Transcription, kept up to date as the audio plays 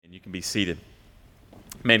You can be seated.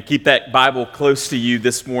 Man, keep that Bible close to you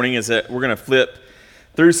this morning as we're going to flip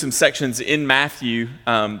through some sections in Matthew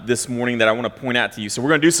this morning that I want to point out to you. So we're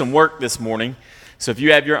going to do some work this morning. So if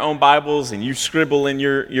you have your own Bibles and you scribble in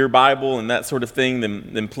your Bible and that sort of thing,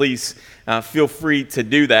 then please feel free to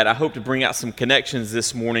do that. I hope to bring out some connections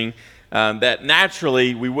this morning that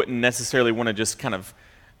naturally we wouldn't necessarily want to just kind of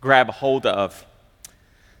grab a hold of.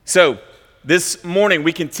 So this morning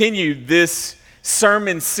we continue this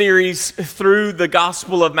sermon series through the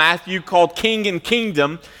Gospel of Matthew called King and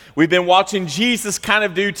Kingdom. We've been watching Jesus kind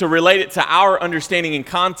of do, to relate it to our understanding and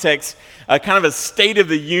context, kind of a State of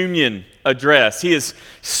the Union address. He is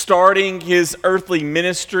starting his earthly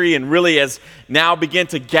ministry and really has now begun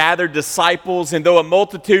to gather disciples. And though a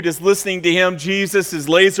multitude is listening to him, Jesus is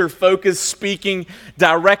laser focused, speaking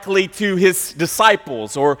directly to his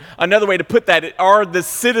disciples. Or another way to put that, are the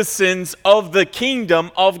citizens of the kingdom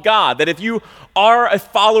of God. That if you are a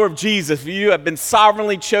follower of Jesus, if you have been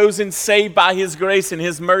sovereignly chosen, saved by his grace and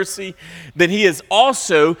his mercy, then he has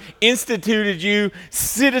also instituted you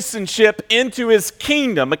citizenship into his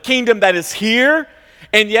kingdom, a kingdom that is here,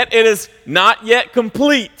 and yet it is not yet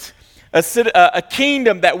complete. A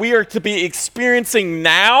kingdom that we are to be experiencing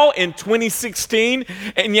now in 2016,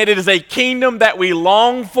 and yet it is a kingdom that we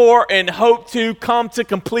long for and hope to come to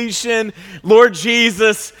completion. Lord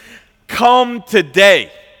Jesus, come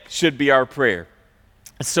today, should be our prayer.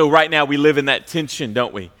 So right now we live in that tension,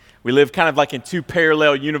 don't we? We live kind of like in two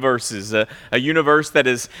parallel universes. A universe that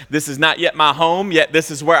is, this is not yet my home, yet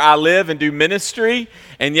this is where I live and do ministry,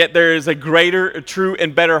 and yet there is a greater, true,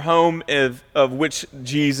 and better home of which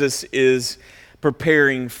Jesus is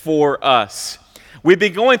preparing for us. We've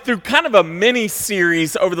been going through kind of a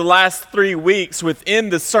mini-series over the last 3 weeks within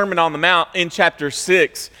the Sermon on the Mount in chapter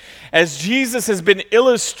 6, as Jesus has been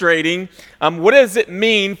illustrating what does it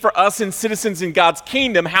mean for us as citizens in God's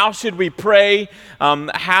kingdom. How should we pray?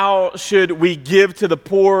 How should we give to the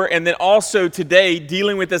poor? And then also today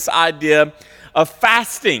dealing with this idea of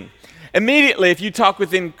fasting. Immediately, if you talk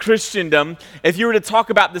within Christendom, if you were to talk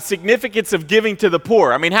about the significance of giving to the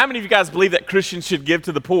poor, I mean, how many of you guys believe that Christians should give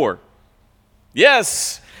to the poor?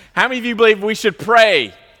 Yes. How many of you believe we should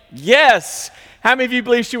pray? Yes. How many of you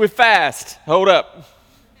believe she would fast? Hold up.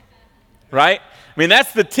 Right? I mean,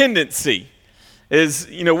 that's the tendency is,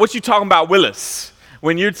 what you talking about, Willis,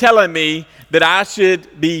 when you're telling me that I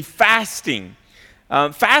should be fasting.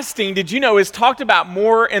 Fasting, did you know, is talked about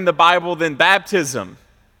more in the Bible than baptism.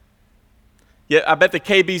 Yet I bet the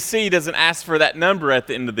KBC doesn't ask for that number at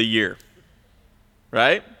the end of the year.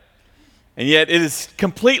 Right? And yet it is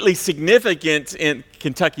completely significant in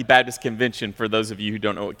Kentucky Baptist Convention, for those of you who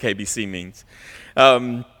don't know what KBC means.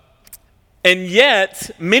 And yet,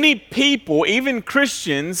 many people, even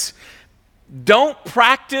Christians, don't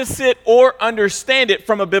practice it or understand it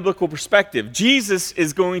from a biblical perspective. Jesus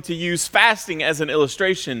is going to use fasting as an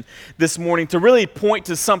illustration this morning to really point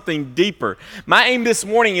to something deeper. My aim this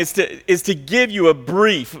morning is to give you a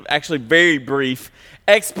brief, actually very brief,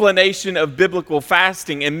 explanation of biblical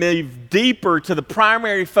fasting and move deeper to the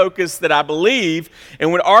primary focus that I believe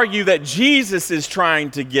and would argue that Jesus is trying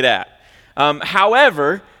to get at.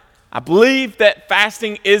 However, I believe that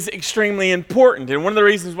fasting is extremely important, and one of the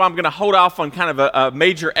reasons why I'm going to hold off on kind of a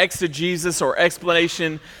major exegesis or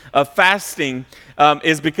explanation of fasting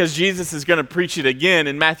is because Jesus is going to preach it again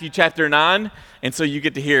in Matthew chapter 9, and so you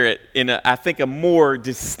get to hear it in, I think, a more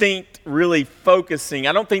distinct, really focusing.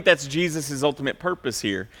 I don't think that's Jesus' ultimate purpose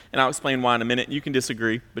here, and I'll explain why in a minute. You can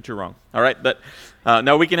disagree, but you're wrong, all right? But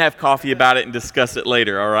no, we can have coffee about it and discuss it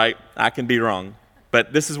later, all right? I can be wrong,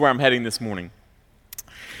 but this is where I'm heading this morning.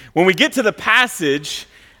 When we get to the passage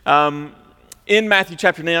in Matthew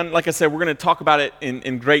chapter 9, like I said, we're going to talk about it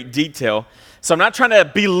in great detail. So I'm not trying to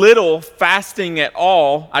belittle fasting at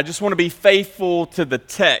all. I just want to be faithful to the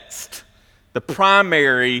text, the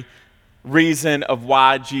primary reason of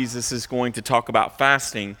why Jesus is going to talk about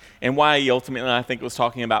fasting and why he ultimately, I think, was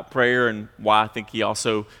talking about prayer and why I think he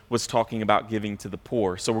also was talking about giving to the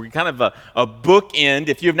poor. So we're kind of a bookend.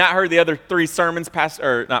 If you have not heard the other 3 sermons,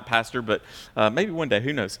 maybe one day,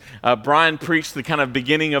 who knows? Brian preached the kind of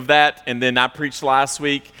beginning of that, and then I preached last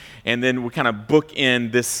week, and then we kind of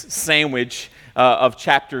bookend this sandwich of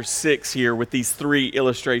chapter 6 here with these 3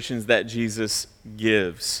 illustrations that Jesus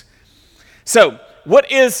gives. So,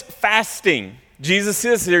 what is fasting? Jesus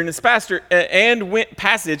says here in this passage, and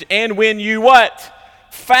when you what?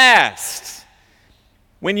 Fast.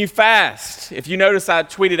 When you fast. If you notice, I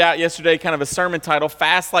tweeted out yesterday kind of a sermon title,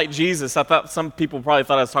 Fast Like Jesus. I thought some people probably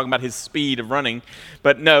thought I was talking about his speed of running,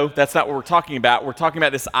 but no, that's not what we're talking about. We're talking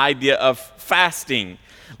about this idea of fasting.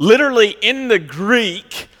 Literally in the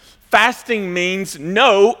Greek, Fasting means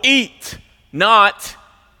no eat, not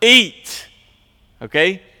eat.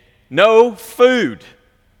 Okay? No food.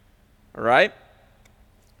 All right?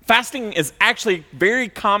 Fasting is actually very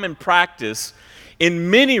common practice in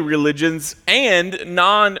many religions and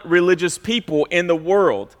non-religious people in the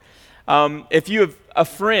world. If you have a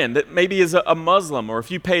friend that maybe is a Muslim, or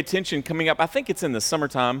if you pay attention coming up, I think it's in the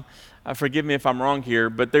summertime, forgive me if I'm wrong here,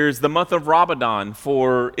 but there's the month of Ramadan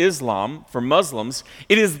for Islam, for Muslims.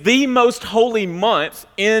 It is the most holy month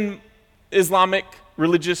in Islamic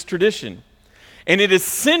religious tradition. And it is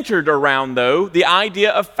centered around, though, the idea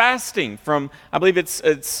of fasting from, I believe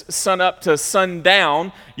it's sun up to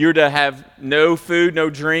sundown. You're to have no food, no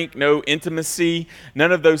drink, no intimacy,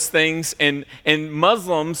 none of those things. And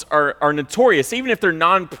Muslims are notorious, even if they're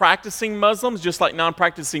non-practicing Muslims, just like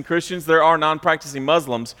non-practicing Christians, there are non-practicing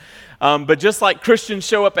Muslims. But just like Christians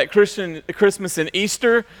show up at Christmas and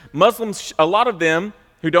Easter, Muslims, a lot of them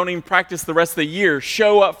who don't even practice the rest of the year,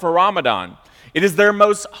 show up for Ramadan. It is their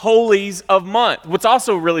most holies of month. What's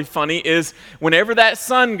also really funny is whenever that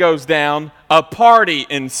sun goes down, a party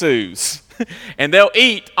ensues. And they'll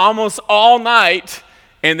eat almost all night,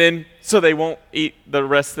 and then so they won't eat the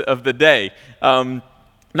rest of the day.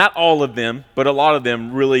 Not all of them, but a lot of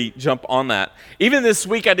them really jump on that. Even this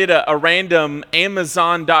week, I did a random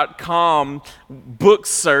Amazon.com book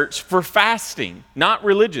search for fasting, not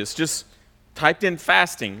religious, just typed in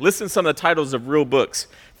fasting. Listen to some of the titles of real books.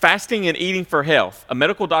 Fasting and Eating for Health, a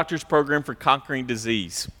medical doctor's program for conquering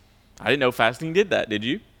disease. I didn't know fasting did that, did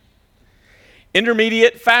you?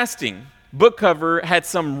 Intermediate fasting. Book cover had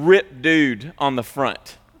some ripped dude on the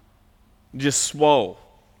front. Just swole,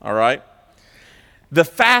 all right? The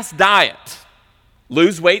Fast Diet.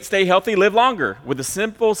 Lose weight, stay healthy, live longer with the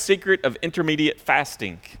simple secret of intermediate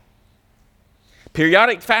fasting.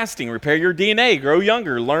 Periodic fasting, repair your DNA, grow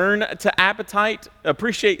younger, learn to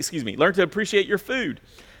appreciate your food.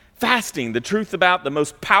 Fasting, the truth about the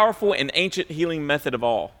most powerful and ancient healing method of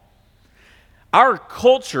all. Our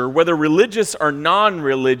culture, whether religious or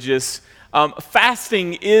non-religious,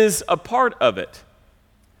 fasting is a part of it.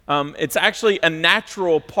 It's actually a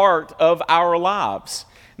natural part of our lives.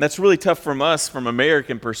 And that's really tough from us from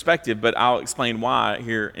American perspective, but I'll explain why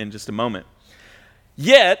here in just a moment.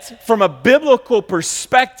 Yet, from a biblical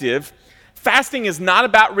perspective, fasting is not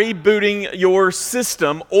about rebooting your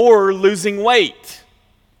system or losing weight.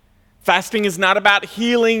 Fasting is not about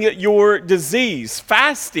healing your disease.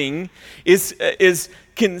 Fasting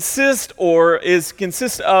consists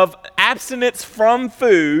of abstinence from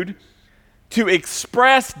food to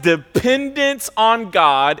express dependence on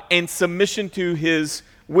God and submission to His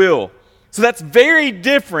will. So that's very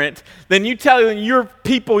different than you telling your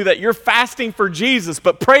people that you're fasting for Jesus,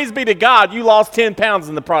 but praise be to God, you lost 10 pounds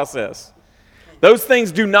in the process. Those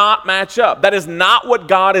things do not match up. That is not what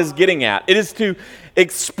God is getting at. It is to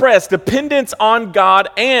express dependence on God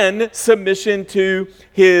and submission to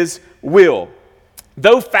His will.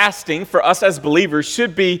 Though fasting for us as believers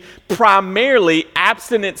should be primarily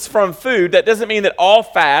abstinence from food, that doesn't mean that all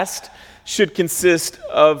fast should consist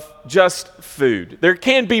of just food. There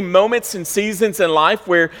can be moments and seasons in life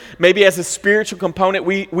where maybe as a spiritual component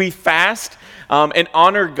we fast and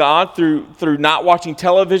honor God through not watching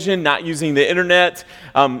television, not using the internet,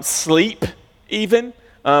 sleep even,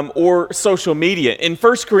 or social media. In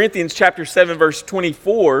 1 Corinthians chapter 7, verse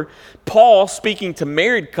 24, Paul, speaking to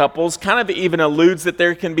married couples, kind of even alludes that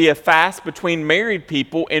there can be a fast between married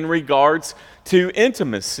people in regards to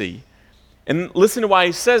intimacy. And listen to why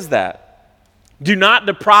he says that. Do not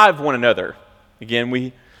deprive one another. Again,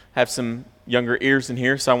 we have some younger ears in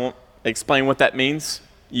here, so I won't explain what that means.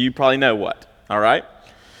 You probably know what, all right?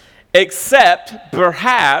 Except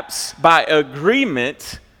perhaps by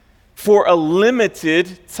agreement for a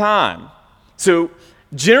limited time. So,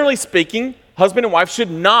 generally speaking, husband and wife should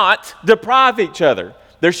not deprive each other.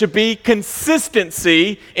 There should be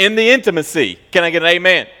consistency in the intimacy. Can I get an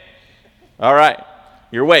amen? All right,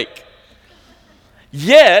 you're awake.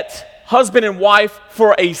 Yet, husband and wife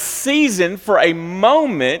for a season, for a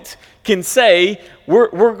moment, can say,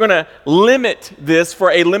 we're going to limit this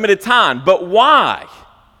for a limited time. But why?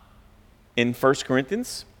 In 1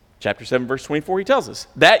 Corinthians chapter 7, verse 24, he tells us,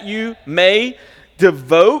 that you may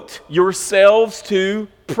devote yourselves to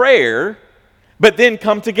prayer, but then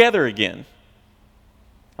come together again.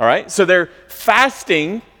 All right? So they're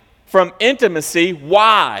fasting from intimacy.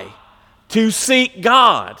 Why? To seek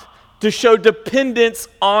God. To show dependence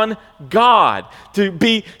on God, to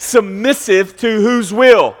be submissive to whose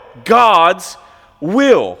will? God's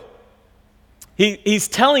will. He's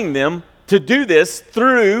telling them to do this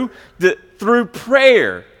through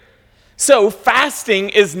prayer. So fasting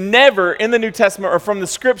is never, in the New Testament or from the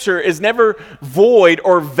Scripture, is never void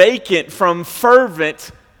or vacant from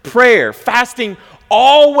fervent prayer. Fasting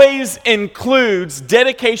always includes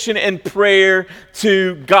dedication and prayer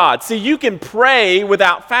to God. See, you can pray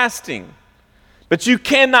without fasting, but you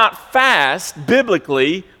cannot fast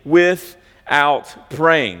biblically without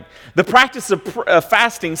praying. The practice of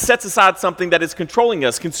fasting sets aside something that is controlling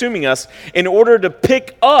us, consuming us, in order to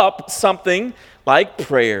pick up something like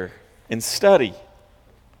prayer and study.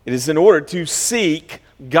 It is in order to seek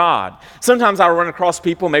God. Sometimes I'll run across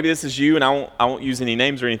people, maybe this is you, and I won't use any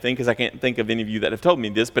names or anything because I can't think of any of you that have told me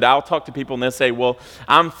this, but I'll talk to people and they'll say, well,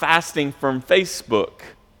 I'm fasting from Facebook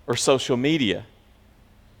or social media.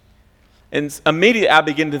 And immediately I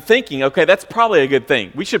begin to thinking, okay, that's probably a good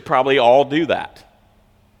thing. We should probably all do that.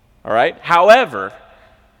 All right? However,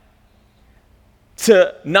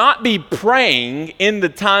 to not be praying in the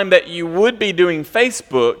time that you would be doing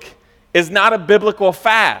Facebook is not a biblical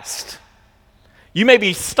fast. You may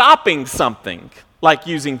be stopping something like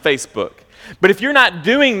using Facebook. But if you're not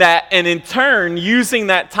doing that and in turn using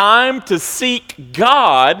that time to seek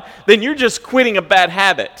God, then you're just quitting a bad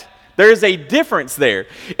habit. There is a difference there.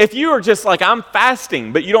 If you are just like, I'm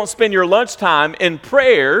fasting, but you don't spend your lunchtime in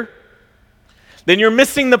prayer, then you're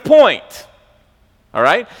missing the point. All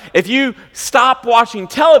right? If you stop watching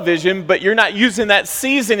television, but you're not using that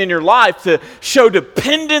season in your life to show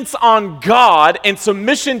dependence on God and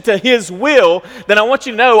submission to His will, then I want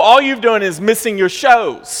you to know all you've done is missing your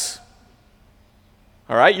shows.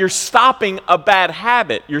 All right? You're stopping a bad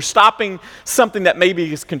habit. You're stopping something that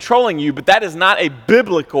maybe is controlling you, but that is not a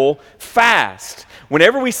biblical fast.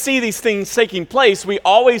 Whenever we see these things taking place, we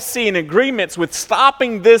always see in agreements with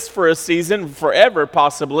stopping this for a season, forever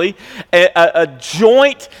possibly, a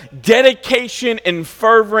joint dedication and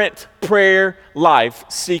fervent prayer life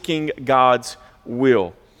seeking God's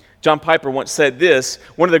will. John Piper once said this: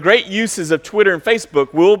 one of the great uses of Twitter and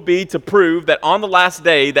Facebook will be to prove that on the last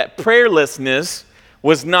day that prayerlessness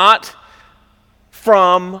was not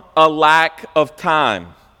from a lack of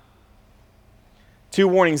time. Two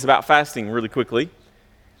warnings about fasting really quickly.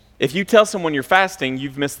 If you tell someone you're fasting,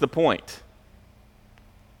 you've missed the point.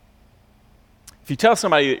 If you tell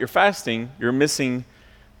somebody that you're fasting, you're missing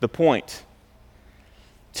the point.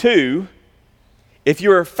 Two, if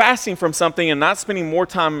you're fasting from something and not spending more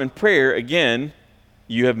time in prayer, again,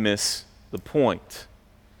 you have missed the point.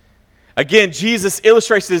 Again, Jesus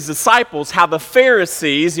illustrates to his disciples how the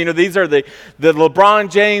Pharisees, these are the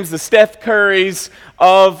LeBron James, the Steph Currys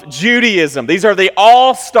of Judaism. These are the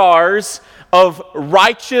all-stars of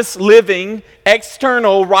righteous living,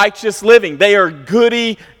 external righteous living. They are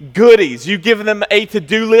goodies. You give them a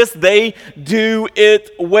to-do list, they do it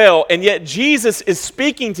well. And yet Jesus is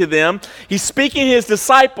speaking to them. He's speaking to his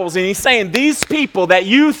disciples, and he's saying, these people that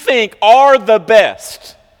you think are the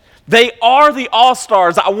best, they are the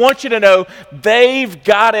all-stars. I want you to know they've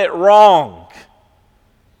got it wrong.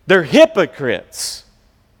 They're hypocrites.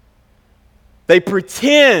 They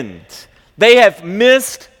pretend. They have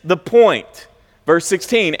missed the point. Verse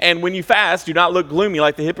 16, and when you fast, do not look gloomy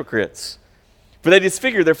like the hypocrites, for they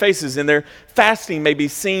disfigure their faces, and their fasting may be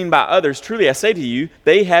seen by others. Truly, I say to you,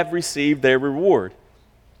 they have received their reward.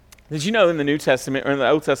 Did you know in the New Testament, or in the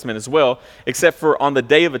Old Testament as well, except for on the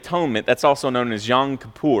Day of Atonement, that's also known as Yom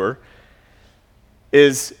Kippur,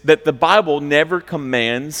 is that the Bible never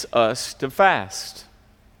commands us to fast.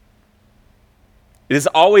 It is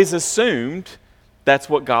always assumed that's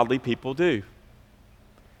what godly people do.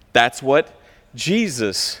 That's what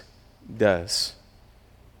Jesus does.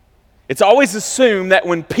 It's always assumed that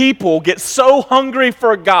when people get so hungry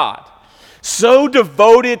for God, so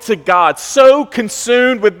devoted to God, so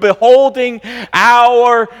consumed with beholding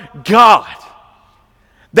our God,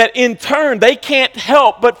 that in turn they can't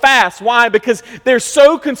help but fast. Why? Because they're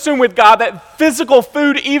so consumed with God that physical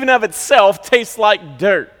food even of itself tastes like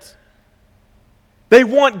dirt. They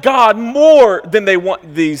want God more than they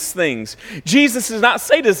want these things. Jesus does not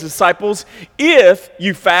say to his disciples, if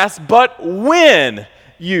you fast, but when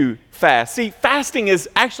you fast. See, fasting is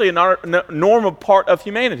actually a normal part of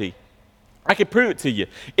humanity. I could prove it to you.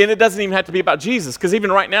 And it doesn't even have to be about Jesus, because even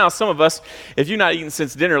right now, some of us, if you've not eaten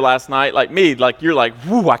since dinner last night, like me, you're like,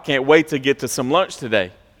 whoo, I can't wait to get to some lunch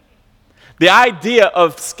today. The idea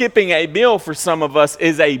of skipping a meal for some of us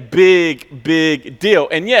is a big, big deal.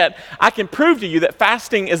 And yet, I can prove to you that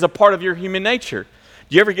fasting is a part of your human nature.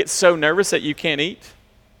 Do you ever get so nervous that you can't eat?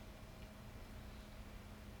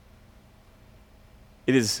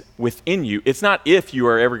 It is within you. It's not if you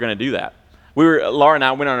are ever going to do that. Laura and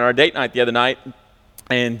I went on our date night the other night,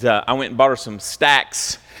 and I went and bought her some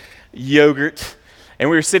Stax yogurt. And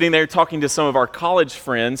we were sitting there talking to some of our college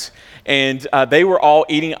friends, and they were all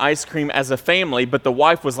eating ice cream as a family, but the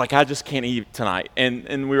wife was like, I just can't eat tonight.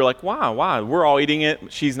 And we were like, why? We're all eating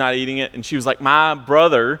it. She's not eating it. And she was like, my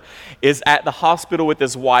brother is at the hospital with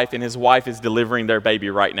his wife, and his wife is delivering their baby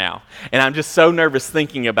right now. And I'm just so nervous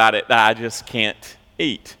thinking about it that I just can't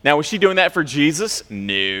eat. Now, was she doing that for Jesus?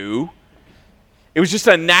 No. It was just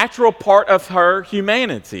a natural part of her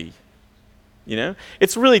humanity. You know,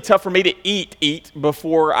 it's really tough for me to eat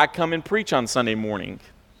before I come and preach on Sunday morning.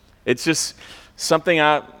 It's just something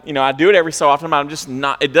I do it every so often, but I'm just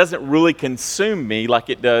not, it doesn't really consume me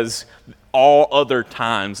like it does all other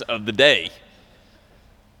times of the day.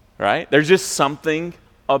 Right? There's just something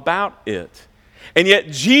about it. And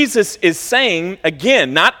yet Jesus is saying,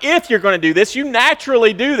 again, not if you're going to do this, you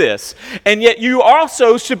naturally do this. And yet you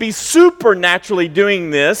also should be supernaturally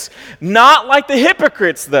doing this, not like the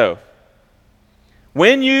hypocrites though.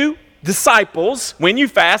 When you disciples, when you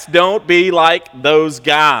fast, don't be like those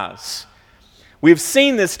guys. We've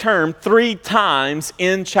seen this term 3 times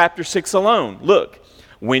in chapter 6 alone. Look,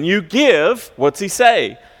 when you give, what's he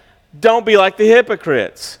say? Don't be like the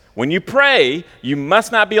hypocrites. When you pray, you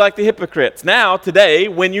must not be like the hypocrites. Now, today,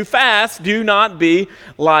 when you fast, do not be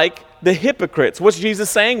like the hypocrites. What's Jesus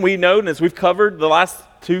saying? We know, and as we've covered the last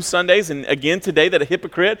 2 Sundays, and again today, that a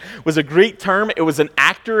hypocrite was a Greek term. It was an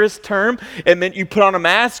actor's term. It meant you put on a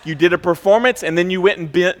mask, you did a performance, and then you went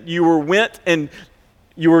and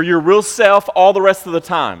you were your real self all the rest of the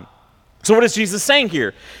time. So what is Jesus saying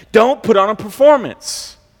here? Don't put on a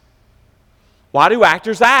performance. Why do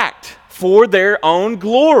actors act? For their own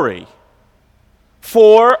glory,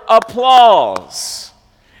 for applause.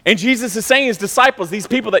 And Jesus is saying to his disciples, these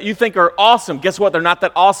people that you think are awesome, guess what? They're not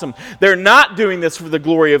that awesome. They're not doing this for the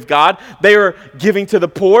glory of God. They are giving to the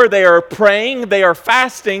poor. They are praying. They are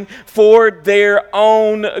fasting for their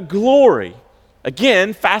own glory.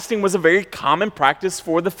 Again, fasting was a very common practice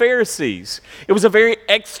for the Pharisees. It was a very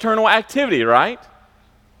external activity, right?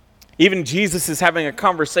 Even Jesus is having a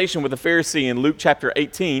conversation with a Pharisee in Luke chapter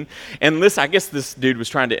 18. And listen, I guess this dude was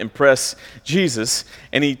trying to impress Jesus.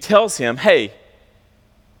 And he tells him, hey,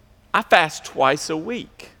 I fast twice a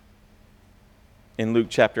week. In Luke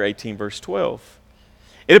chapter 18, verse 12.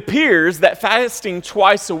 It appears that fasting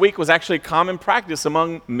twice a week was actually a common practice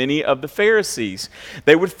among many of the Pharisees.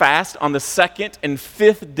 They would fast on the 2nd and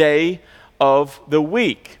 5th day of the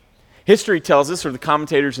week. History tells us, or the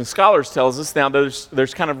commentators and scholars tells us, now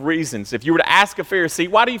there's kind of reasons. If you were to ask a Pharisee,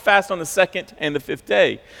 why do you fast on the 2nd and the 5th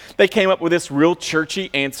day? They came up with this real churchy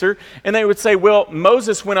answer, and they would say, well,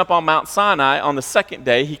 Moses went up on Mount Sinai on the 2nd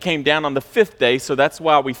day. He came down on the 5th day, so that's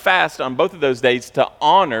why we fast on both of those days to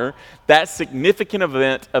honor that significant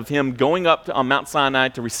event of him going up on Mount Sinai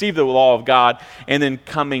to receive the law of God and then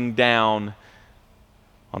coming down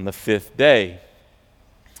on the 5th day.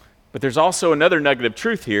 But there's also another nugget of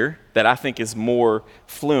truth here that I think is more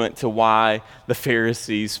fluent to why the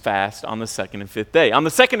Pharisees fast on the 2nd and 5th day. On the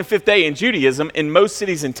 2nd and 5th day in Judaism, in most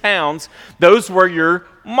cities and towns, those were your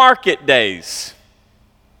market days.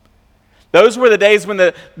 Those were the days when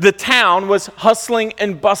the town was hustling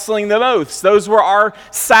and bustling the most. Those were our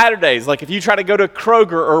Saturdays. Like if you try to go to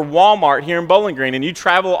Kroger or Walmart here in Bowling Green and you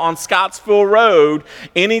travel on Scottsville Road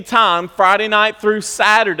anytime, Friday night through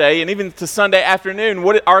Saturday and even to Sunday afternoon,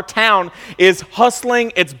 our town is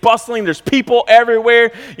hustling, it's bustling, there's people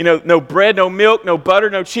everywhere. You know, no bread, no milk, no butter,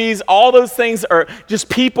 no cheese. All those things are just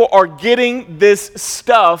people are getting this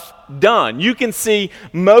stuff done. You can see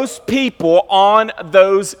most people on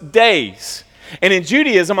those days. And in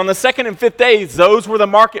Judaism, on the 2nd and 5th days, those were the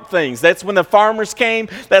market things. That's when the farmers came.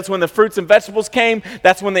 That's when the fruits and vegetables came.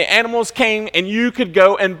 That's when the animals came, and you could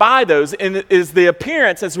go and buy those. And it is the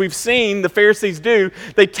appearance, as we've seen the Pharisees do,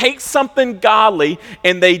 they take something godly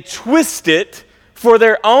and they twist it for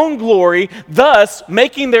their own glory, thus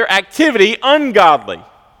making their activity ungodly.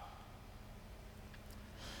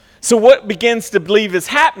 So what begins to believe is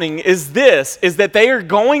happening is that they are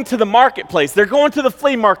going to the marketplace. They're going to the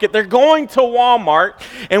flea market. They're going to Walmart.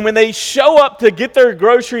 And when they show up to get their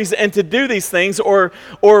groceries and to do these things, or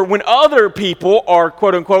when other people are,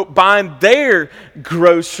 quote unquote, buying their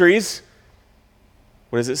groceries,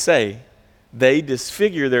 what does it say? They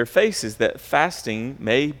disfigure their faces that fasting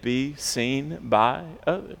may be seen by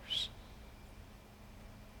others.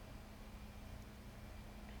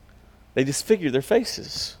 They disfigure their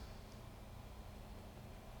faces.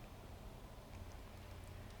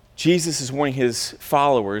 Jesus is warning his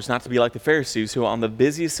followers not to be like the Pharisees who on the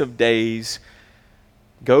busiest of days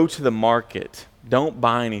go to the market, don't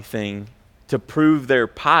buy anything to prove their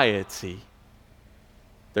piety,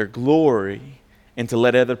 their glory, and to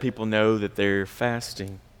let other people know that they're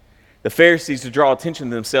fasting. The Pharisees, to draw attention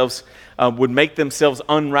to themselves, would make themselves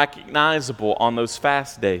unrecognizable on those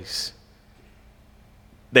fast days.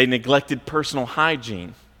 They neglected personal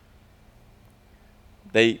hygiene.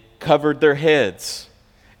 They covered their heads.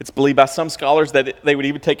 It's believed by some scholars that they would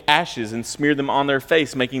even take ashes and smear them on their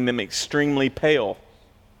face, making them extremely pale.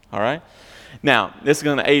 All right? Now, this is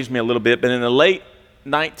going to age me a little bit, but in the late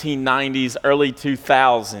 1990s, early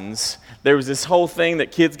 2000s, there was this whole thing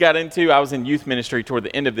that kids got into. I was in youth ministry toward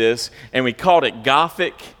the end of this, and we called it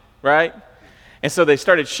Gothic, right? And so they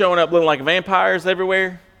started showing up looking like vampires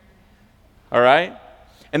everywhere, all right?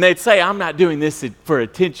 And they'd say, I'm not doing this for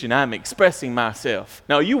attention. I'm expressing myself.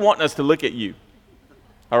 No, you want us to look at you,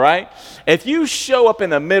 all right? If you show up in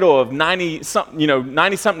the middle of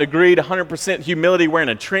 90-something degree to 100% humility wearing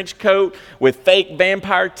a trench coat with fake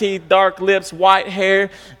vampire teeth, dark lips, white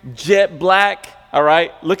hair, jet black, all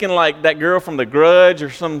right, looking like that girl from The Grudge or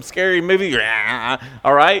some scary movie,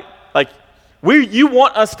 all right? Like, you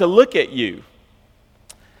want us to look at you.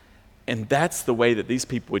 And that's the way that these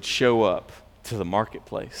people would show up to the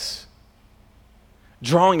marketplace.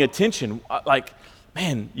 Drawing attention, like,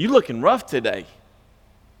 man, you looking rough today.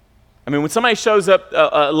 I mean, when somebody shows up,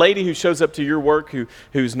 a lady who shows up to your work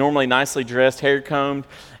who's normally nicely dressed, hair combed,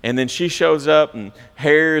 and then she shows up and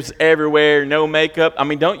hair's everywhere, no makeup. I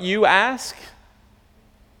mean, don't you ask,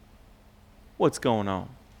 what's going on?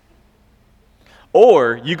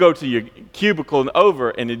 Or you go to your cubicle and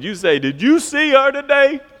over, and did you see her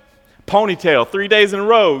today? Ponytail 3 days in a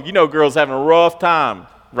row. You know girls having a rough time,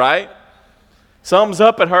 right? Something's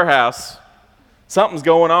up at her house. Something's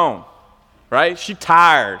going on, right? She's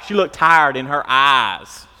tired. She looked tired in her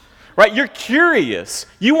eyes, right? You're curious.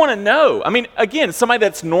 You want to know. I mean, again, somebody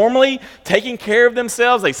that's normally taking care of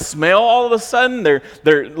themselves, they smell all of a sudden.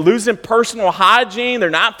 They're losing personal hygiene. They're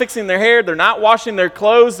not fixing their hair. They're not washing their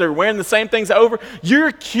clothes. They're wearing the same things over.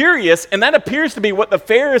 You're curious, and that appears to be what the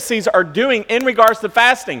Pharisees are doing in regards to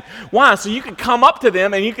fasting. Why? So you could come up to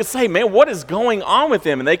them and you could say, man, what is going on with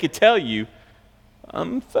them? And they could tell you,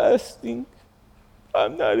 I'm fasting.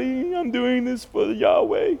 I'm not eating. I'm doing this for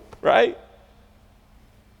Yahweh, right?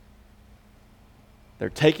 They're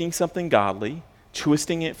taking something godly,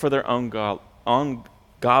 twisting it for their own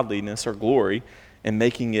godliness or glory, and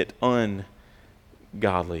making it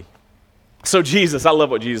ungodly. So Jesus, I love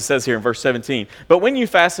what Jesus says here in verse 17. But when you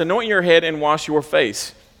fast, anoint your head and wash your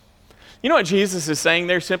face. You know what Jesus is saying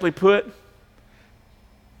there, simply put?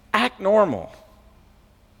 Act normal.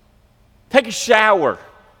 Take a shower.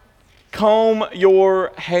 Comb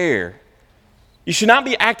your hair. You should not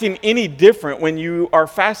be acting any different when you are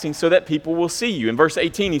fasting so that people will see you. In verse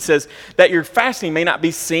 18, he says that your fasting may not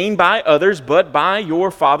be seen by others, but by your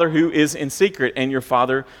Father who is in secret, and your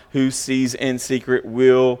Father who sees in secret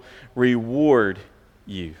will reward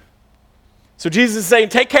you. So Jesus is saying,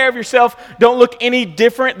 take care of yourself. Don't look any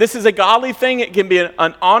different. This is a godly thing. It can be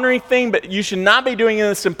an honoring thing, but you should not be doing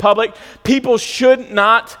this in public. People should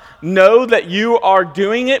not know that you are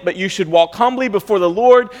doing it, but you should walk humbly before the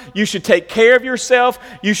Lord. You should take care of yourself.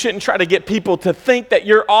 You shouldn't try to get people to think that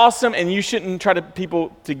you're awesome, and you shouldn't try to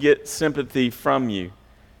people to get sympathy from you.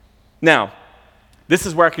 Now, this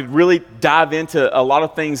is where I could really dive into a lot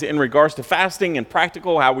of things in regards to fasting and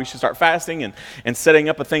practical, how we should start fasting and setting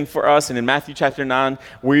up a thing for us. And in Matthew chapter 9,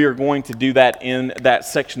 we are going to do that in that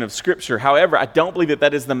section of Scripture. However, I don't believe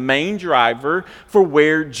that is the main driver for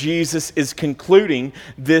where Jesus is concluding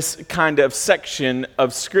this kind of section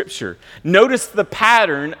of Scripture. Notice the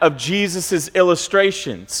pattern of Jesus'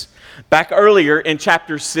 illustrations. Back earlier in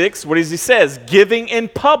chapter 6, what does he says? Giving in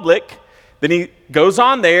public. Then he goes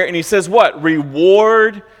on there and he says what?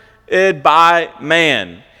 Rewarded by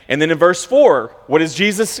man. And then in verse 4, what does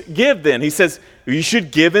Jesus give then? He says, you should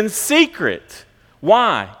give in secret.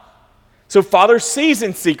 Why? So Father sees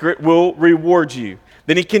in secret will reward you.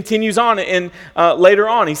 Then he continues on and later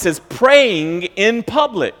on he says, praying in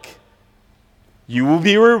public. You will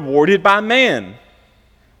be rewarded by man.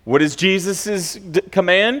 What is Jesus'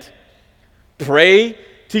 command? Pray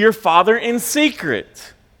to your Father in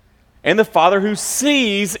secret. And the Father who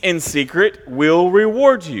sees in secret will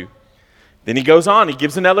reward you. Then he goes on, he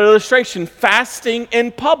gives another illustration. Fasting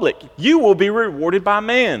in public, you will be rewarded by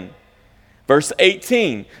man. Verse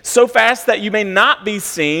 18, so fast that you may not be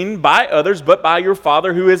seen by others, but by your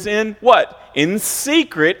Father who is in what? In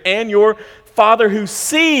secret, and your Father who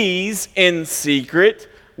sees in secret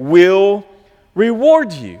will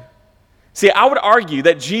reward you. See, I would argue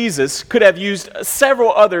that Jesus could have used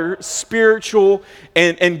several other spiritual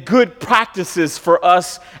and good practices for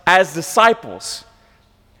us as disciples.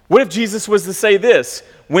 What if Jesus was to say this?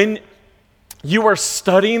 When you are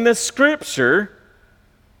studying the Scripture,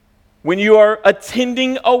 when you are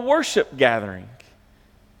attending a worship gathering.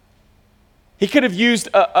 He could have used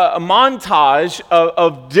a montage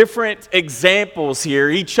of different examples here.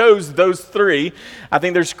 He chose those three. I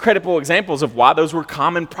think there's credible examples of why those were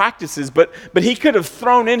common practices, but he could have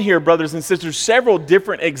thrown in here, brothers and sisters, several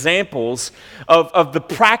different examples of the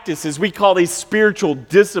practices. We call these spiritual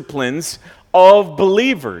disciplines of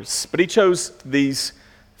believers, but he chose these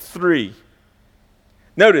three.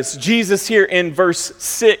 Notice Jesus here in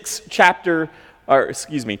chapter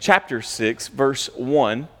 6, verse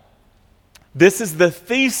 1. This is the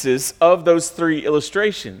thesis of those three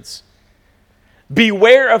illustrations.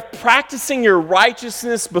 Beware of practicing your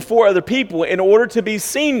righteousness before other people in order to be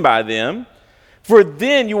seen by them, for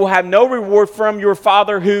then you will have no reward from your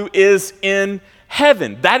Father who is in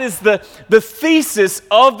heaven. That is the thesis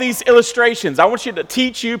of these illustrations. I want you to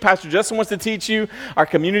teach you, Pastor Justin wants to teach you, our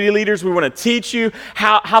community leaders, we want to teach you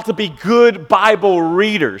how to be good Bible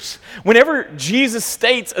readers. Whenever Jesus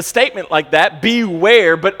states a statement like that,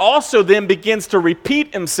 beware, but also then begins to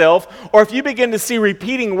repeat himself, or if you begin to see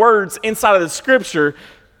repeating words inside of the scripture,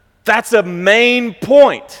 that's a main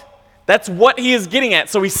point. That's what he is getting at.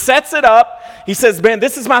 So he sets it up. He says, man,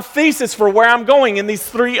 this is my thesis for where I'm going in these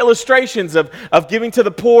three illustrations of giving to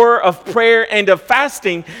the poor, of prayer, and of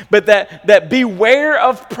fasting. But that beware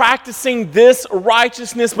of practicing this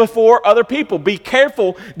righteousness before other people. Be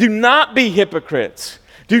careful. Do not be hypocrites.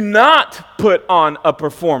 Do not put on a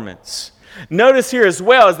performance. Notice here as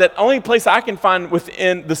well is that only place I can find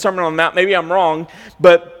within the Sermon on the Mount, maybe I'm wrong,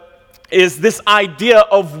 but is this idea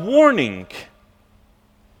of warning.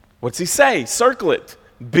 What's he say? Circle it.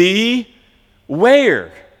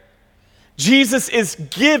 Beware. Jesus is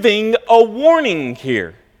giving a warning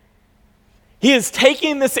here. He is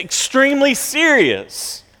taking this extremely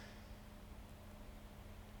serious.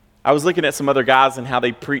 I was looking at some other guys and how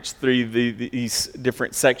they preach through these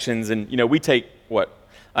different sections, and we take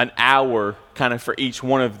an hour kind of for each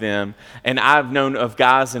one of them. And I've known of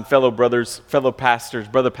guys and fellow pastors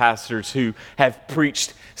who have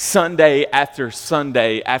preached Sunday after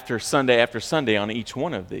Sunday after Sunday after Sunday on each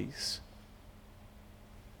one of these.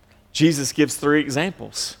 Jesus gives three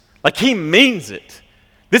examples. Like he means it.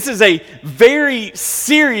 This is a very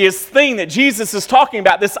serious thing that Jesus is talking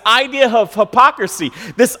about, this idea of hypocrisy,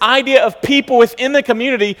 this idea of people within the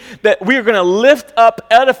community that we are going to lift up,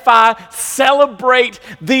 edify, celebrate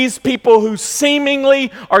these people who seemingly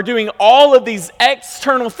are doing all of these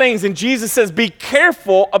external things. And Jesus says, be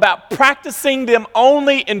careful about practicing them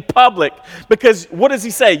only in public, because what does he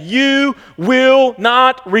say? You will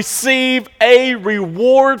not receive a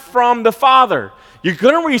reward from the Father. You're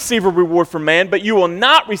going to receive a reward from man, but you will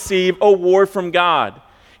not receive a reward from God.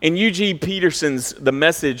 In Eugene Peterson's The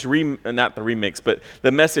Message, not the remix, but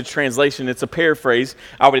the Message translation, it's a paraphrase.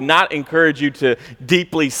 I would not encourage you to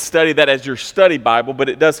deeply study that as your study Bible, but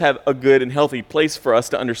it does have a good and healthy place for us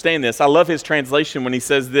to understand this. I love his translation when he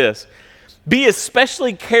says this. Be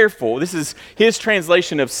especially careful. This is his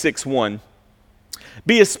translation of 6:1.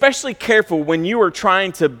 Be especially careful when you are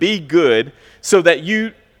trying to be good so that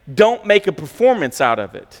you don't make a performance out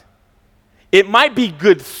of it. It might be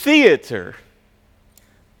good theater,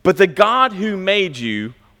 but the God who made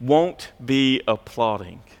you won't be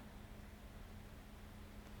applauding.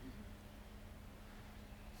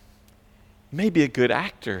 You may be a good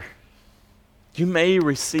actor. You may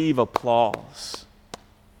receive applause,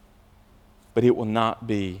 but it will not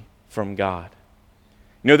be from God.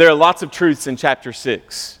 There are lots of truths in chapter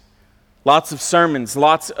 6. Lots of sermons,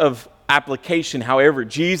 lots of application. However,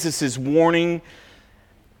 Jesus is warning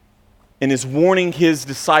his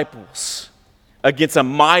disciples against a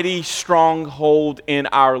mighty stronghold in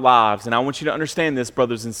our lives. And I want you to understand this,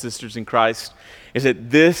 brothers and sisters in Christ, is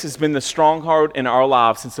that this has been the stronghold in our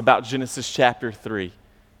lives since about Genesis chapter 3.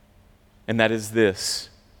 And that is this,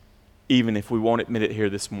 even if we won't admit it here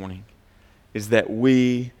this morning, is that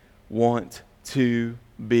we want to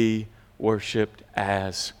be worshiped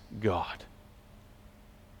as God.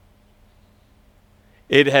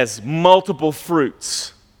 It has multiple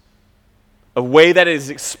fruits, a way that is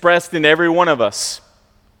expressed in every one of us.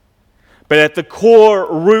 But at the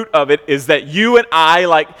core root of it is that you and I,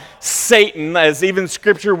 like Satan, as even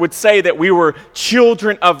Scripture would say, that we were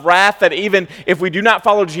children of wrath, that even if we do not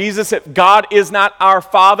follow Jesus, if God is not our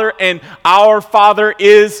Father and our Father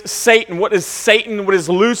is Satan. What is Satan? What is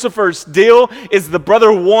Lucifer's deal? Is the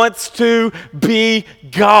brother wants to be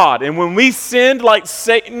God. And when we sinned like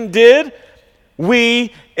Satan did,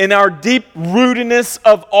 we, in our deep rootedness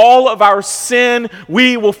of all of our sin,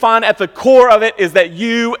 we will find at the core of it is that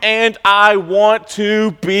you and I want to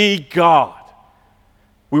be God.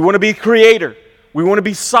 We want to be creator. We want to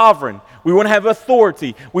be sovereign. We want to have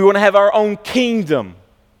authority. We want to have our own kingdom.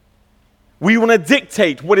 We want to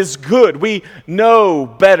dictate what is good. We know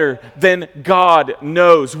better than God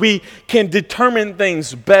knows. We can determine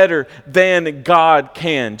things better than God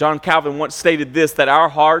can. John Calvin once stated this, that our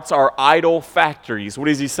hearts are idol factories. What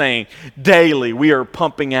is he saying? Daily, we are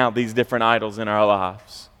pumping out these different idols in our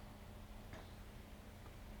lives.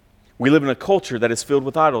 We live in a culture that is filled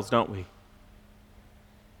with idols, don't we?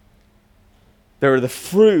 They're the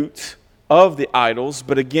fruit of the idols,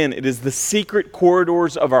 but again, it is the secret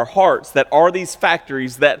corridors of our hearts that are these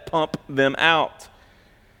factories that pump them out.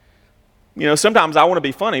 You know, sometimes I want to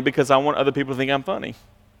be funny because I want other people to think I'm funny.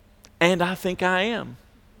 And I think I am.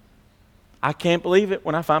 I can't believe it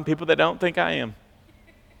when I find people that don't think I am.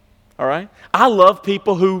 All right? I love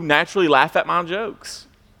people who naturally laugh at my jokes.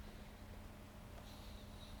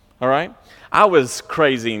 All right? I was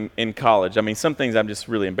crazy in college. I mean, some things I'm just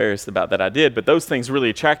really embarrassed about that I did, but those things really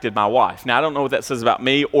attracted my wife. Now, I don't know what that says about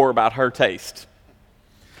me or about her taste.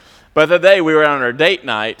 But the day we were on our date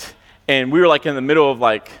night, and we were like in the middle of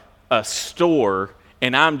like a store,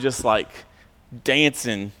 and I'm just like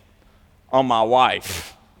dancing on my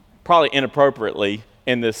wife, probably inappropriately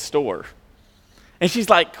in this store. And she's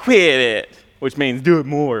like, quit it, which means do it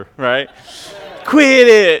more, right? Quit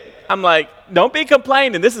it. I'm like, don't be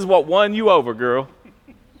complaining. This is what won you over, girl.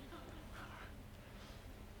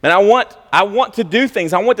 And I want to do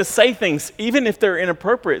things. I want to say things, even if they're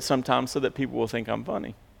inappropriate sometimes, so that people will think I'm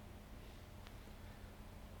funny.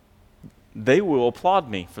 They will applaud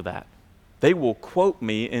me for that. They will quote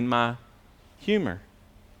me in my humor.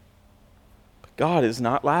 But God is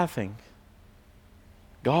not laughing.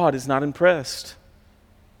 God is not impressed.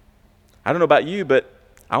 I don't know about you, but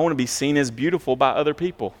I want to be seen as beautiful by other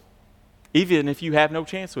people. Even if you have no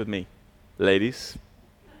chance with me, ladies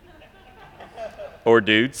or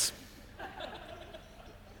dudes.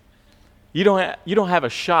 You don't have a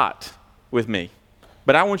shot with me,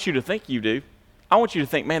 but I want you to think you do. I want you to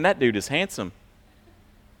think, man, that dude is handsome.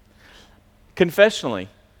 Confessionally,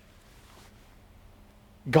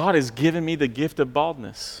 God has given me the gift of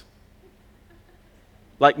baldness.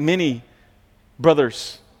 Like many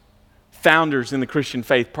brothers, founders in the Christian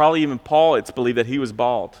faith, probably even Paul, it's believed that he was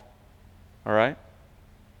bald. All right?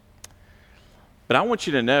 But I want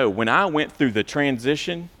you to know, when I went through the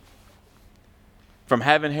transition from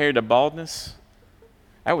having hair to baldness,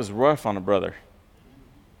 that was rough on a brother.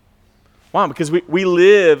 Why? Because we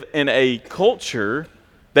live in a culture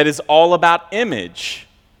that is all about image.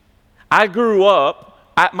 I grew up,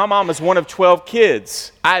 my mom is one of 12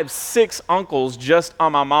 kids. I have 6 uncles just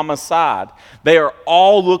on my mama's side. They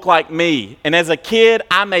all look like me. And as a kid,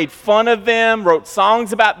 I made fun of them, wrote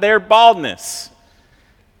songs about their baldness.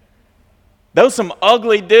 Those some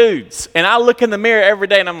ugly dudes. And I look in the mirror every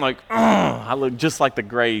day and I'm like, I look just like the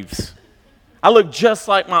Graves. I look just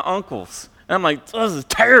like my uncles. And I'm like, this is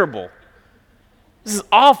terrible. This is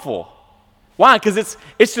awful. Why? Because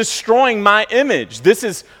it's destroying my image. This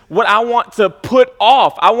is what I want to put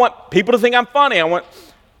off. I want people to think I'm funny. I want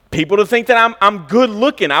people to think that I'm good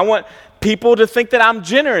looking. I want people to think that I'm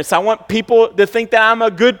generous. I want people to think that I'm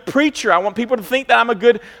a good preacher. I want people to think that I'm a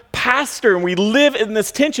good pastor. And we live in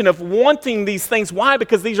this tension of wanting these things. Why?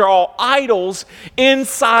 Because these are all idols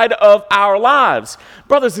inside of our lives.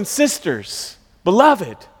 Brothers and sisters,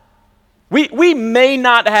 beloved, we may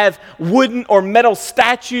not have wooden or metal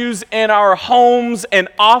statues in our homes and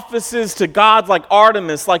offices to gods like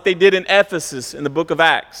Artemis, like they did in Ephesus in the book of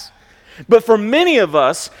Acts. But for many of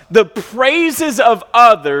us, the praises of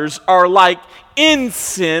others are like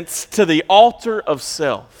incense to the altar of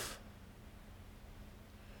self.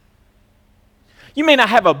 You may not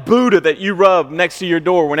have a Buddha that you rub next to your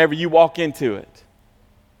door whenever you walk into it.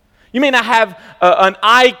 You may not have an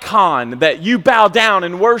icon that you bow down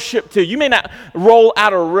and worship to. You may not roll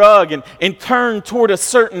out a rug and turn toward a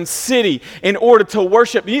certain city in order to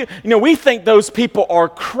worship. You know, we think those people are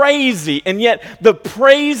crazy, and yet the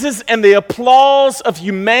praises and the applause of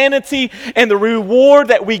humanity and the reward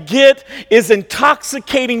that we get is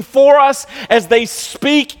intoxicating for us as they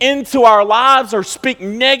speak into our lives or speak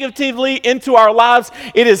negatively into our lives.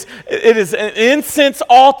 It is an incense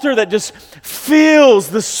altar that just fills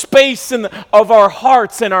the space of our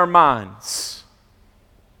hearts and our minds.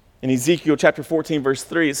 In Ezekiel chapter 14, verse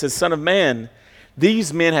 3, it says, Son of man,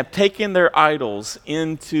 these men have taken their idols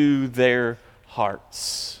into their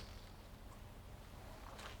hearts.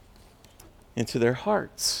 Into their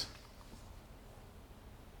hearts.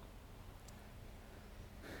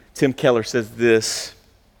 Tim Keller says this,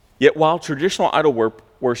 yet while traditional idol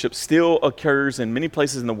worship still occurs in many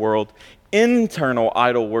places in the world, internal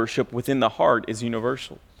idol worship within the heart is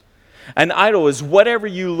universal. An idol is whatever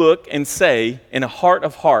you look and say in a heart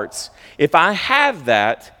of hearts, if I have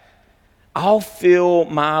that, I'll feel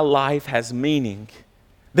my life has meaning.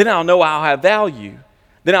 Then I'll know I'll have value.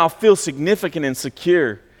 Then I'll feel significant and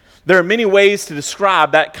secure. There are many ways to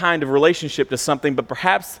describe that kind of relationship to something, but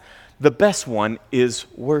perhaps the best one is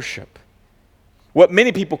worship. What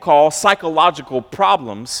many people call psychological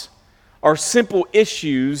problems are simple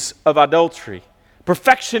issues of adultery.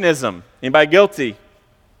 Perfectionism. Anybody guilty?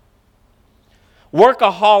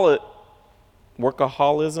 Workaholism.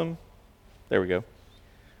 There we go.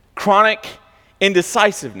 Chronic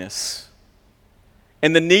indecisiveness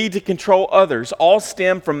and the need to control others all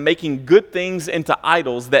stem from making good things into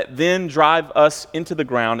idols that then drive us into the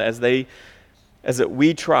ground as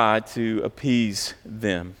we try to appease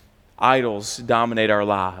them. Idols dominate our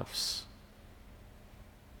lives.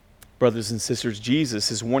 Brothers and sisters, Jesus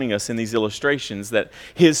is warning us in these illustrations that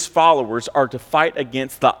his followers are to fight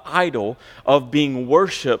against the idol of being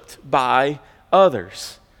worshiped by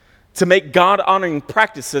others. To make God-honoring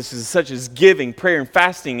practices such as giving, prayer, and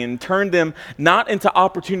fasting, and turn them not into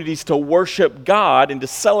opportunities to worship God and to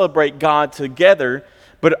celebrate God together,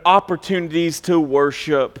 but opportunities to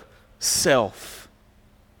worship self.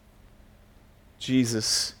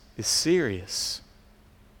 Jesus is serious.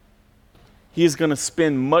 He is going to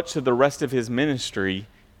spend much of the rest of his ministry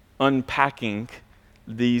unpacking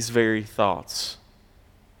these very thoughts.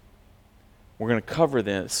 We're going to cover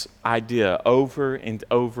this idea over and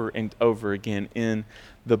over and over again in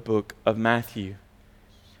the book of Matthew.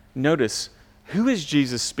 Notice, who is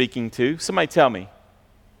Jesus speaking to? Somebody tell me.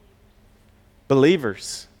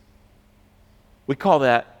 Believers. We call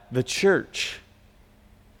that the church.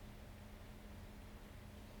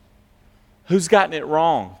 Who's gotten it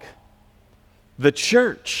wrong? The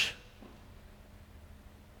church.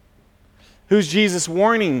 Who's Jesus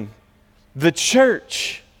warning? The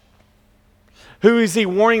church. Who is he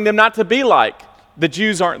warning them not to be like? The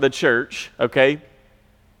Jews aren't the church, okay?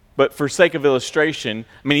 But for sake of illustration,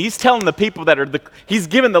 he's telling the people he's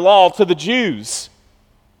given the law to the Jews.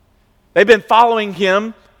 They've been following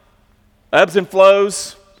him, ebbs and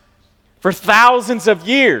flows, for thousands of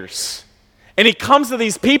years. And he comes to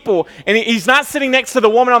these people, and he's not sitting next to the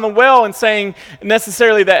woman on the well and saying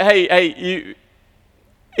necessarily that,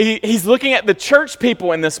 he's looking at the church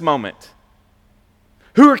people in this moment,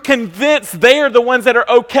 who are convinced they are the ones that are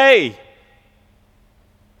okay.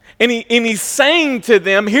 And he's saying to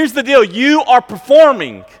them, here's the deal, you are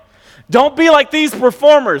performing. Don't be like these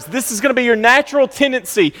performers. This is going to be your natural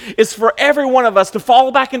tendency. It's for every one of us to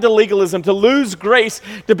fall back into legalism, to lose grace,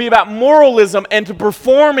 to be about moralism, and to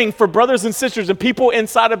performing for brothers and sisters and people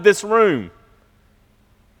inside of this room.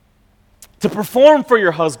 To perform for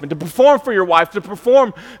your husband, to perform for your wife, to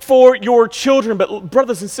perform for your children. But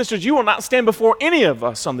brothers and sisters, you will not stand before any of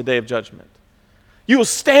us on the day of judgment. You will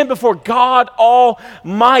stand before God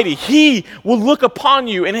Almighty. He will look upon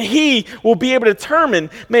you and he will be able to determine,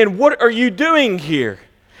 man, what are you doing here?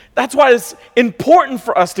 That's why it's important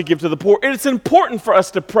for us to give to the poor. It's important for us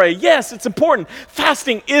to pray. Yes, it's important.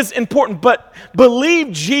 Fasting is important, but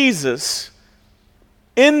believe Jesus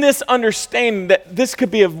in this understanding that this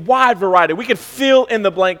could be a wide variety. We could fill in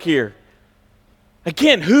the blank here.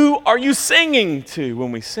 Again, who are you singing to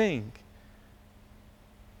when we sing?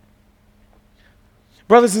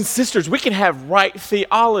 Brothers and sisters, we can have right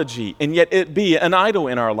theology and yet it be an idol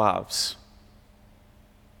in our lives.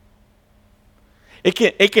 It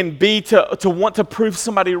can be to want to prove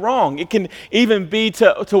somebody wrong. It can even be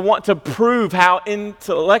to want to prove how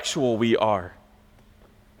intellectual we are.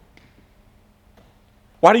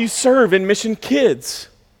 Why do you serve in Mission Kids?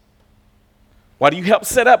 Why do you help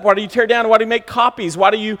set up? Why do you tear down? Why do you make copies?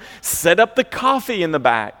 Why do you set up the coffee in the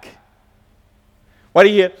back? Why do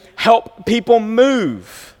you help people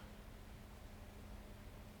move?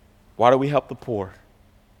 Why do we help the poor?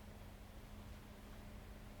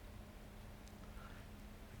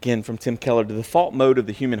 Again, from Tim Keller, the default mode of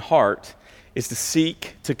the human heart is to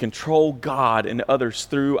seek to control God and others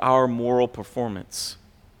through our moral performance.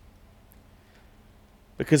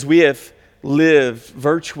 Because we have lived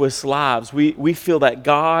virtuous lives, we feel that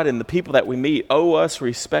God and the people that we meet owe us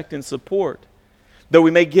respect and support. Though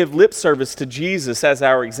we may give lip service to Jesus as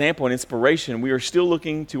our example and inspiration, we are still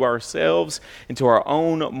looking to ourselves and to our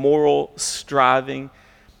own moral striving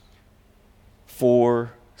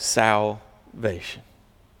for salvation.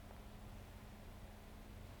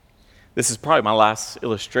 This is probably my last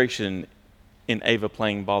illustration in Ava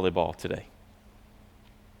playing volleyball today.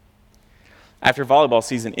 After volleyball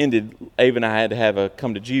season ended, Ava and I had to have a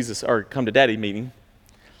come to daddy meeting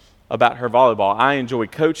about her volleyball. I enjoy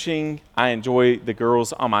coaching. I enjoy the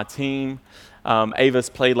girls on my team. Ava's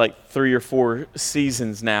played like 3 or 4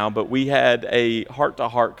 seasons now, but we had a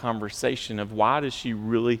heart-to-heart conversation of why does she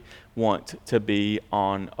really want to be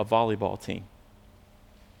on a volleyball team?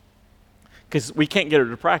 Because we can't get her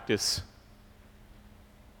to practice.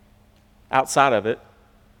 Outside of it,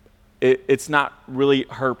 it's not really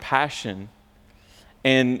her passion.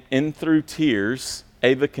 And in through tears,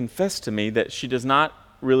 Ava confessed to me that she does not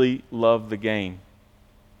really love the game.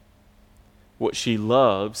 What she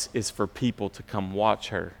loves is for people to come watch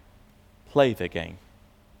her play the game.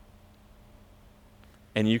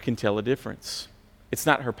 And you can tell a difference. It's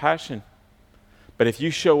not her passion. But if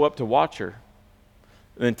you show up to watch her,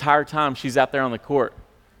 the entire time she's out there on the court,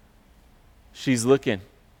 she's looking.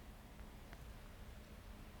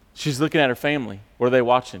 She's looking at her family. What are they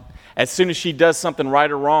watching? As soon as she does something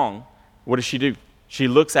right or wrong, what does she do? She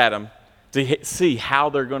looks at them to see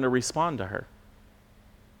how they're going to respond to her.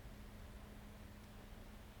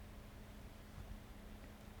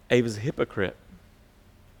 Ava's a hypocrite.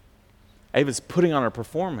 Ava's putting on her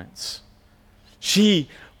performance. She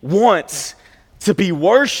wants to be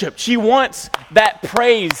worshiped. She wants that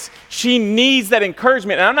praise. She needs that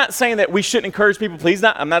encouragement. And I'm not saying that we shouldn't encourage people. Please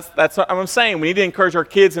not. That's what I'm saying. We need to encourage our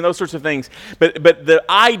kids and those sorts of things. But the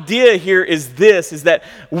idea here is this, is that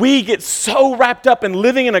we get so wrapped up in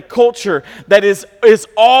living in a culture that is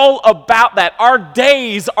all about that. Our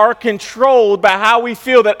days are controlled by how we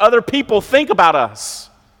feel that other people think about us.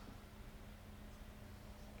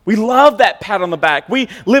 We love that pat on the back. We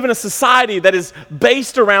live in a society that is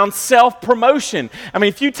based around self-promotion. I mean,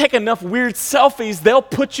 if you take enough weird selfies, they'll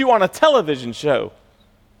put you on a television show.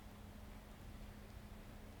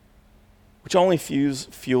 Which only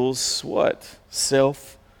fuels what?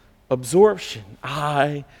 Self-absorption.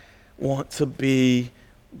 I want to be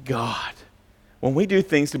God. When we do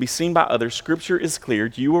things to be seen by others, Scripture is clear.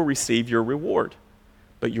 You will receive your reward.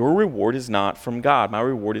 But your reward is not from God. My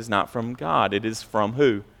reward is not from God. It is from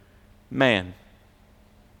who? Man.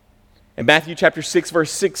 In Matthew chapter 6,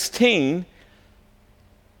 verse 16,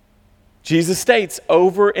 Jesus states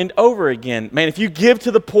over and over again, man, if you give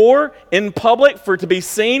to the poor in public for it to be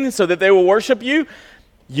seen so that they will worship you,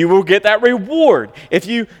 you will get that reward. If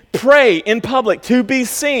you pray in public to be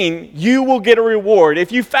seen, you will get a reward.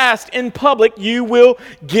 If you fast in public, you will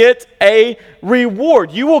get a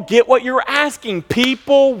reward. You will get what you're asking.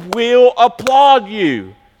 People will applaud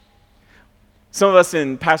you. Some of us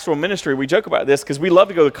in pastoral ministry, we joke about this because we love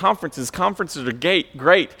to go to conferences. Conferences are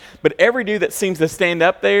great, but every dude that seems to stand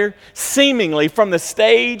up there, seemingly from the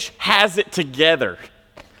stage, has it together.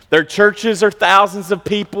 Their churches are thousands of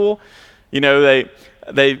people. You know,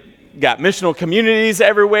 they've got missional communities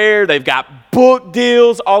everywhere. They've got book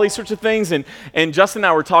deals, all these sorts of things. And Justin and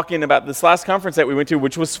I were talking about this last conference that we went to,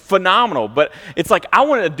 which was phenomenal. But it's like I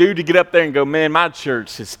wanted a dude to get up there and go, man, my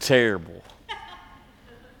church is terrible.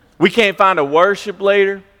 We can't find a worship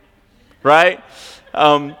leader, right?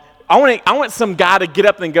 I want some guy to get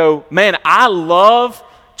up and go, man, I love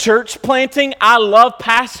church planting. I love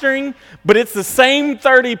pastoring, but it's the same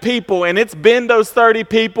 30 people, and it's been those 30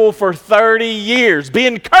 people for 30 years. Be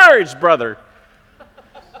encouraged, brother.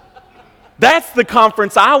 That's the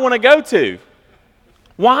conference I want to go to.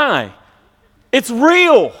 Why? It's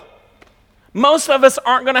real. Most of us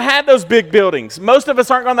aren't going to have those big buildings. Most of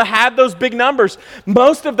us aren't going to have those big numbers.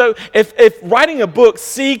 Most of those, if writing a book,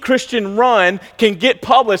 See Christian Run, can get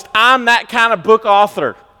published, I'm that kind of book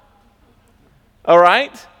author. All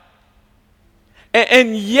right?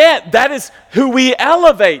 And yet, that is who we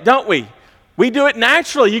elevate, don't we? We do it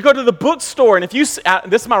naturally. You go to the bookstore, and if you,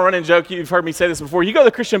 this is my running joke, you've heard me say this before. You go to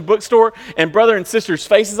the Christian bookstore, and brother and sister's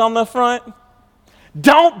faces on the front,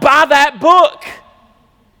 don't buy that book.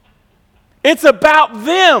 It's about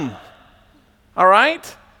them, all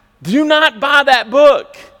right? Do not buy that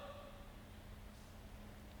book.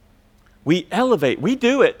 We elevate. We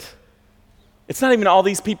do it. It's not even all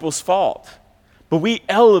these people's fault, but we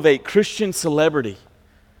elevate Christian celebrity.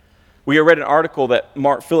 We read an article that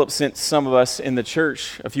Mark Phillips sent some of us in the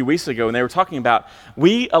church a few weeks ago, and they were talking about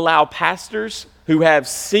we allow pastors who have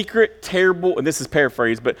secret, terrible, and this is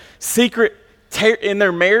paraphrased, but secret in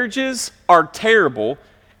their marriages are terrible,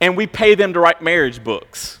 and we pay them to write marriage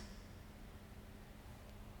books.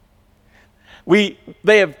 They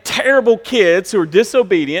have terrible kids who are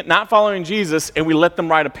disobedient, not following Jesus, and we let them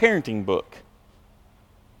write a parenting book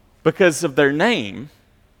because of their name,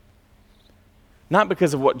 not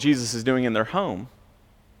because of what Jesus is doing in their home. And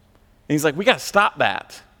he's like, we got to stop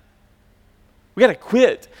that. We got to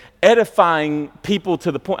quit edifying people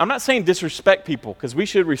to the point. I'm not saying disrespect people, because we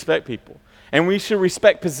should respect people, and we should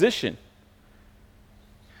respect position.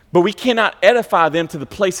 But we cannot edify them to the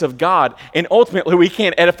place of God, and ultimately we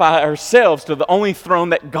can't edify ourselves to the only throne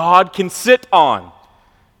that God can sit on.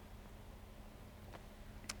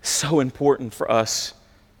 So important for us.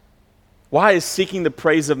 Why is seeking the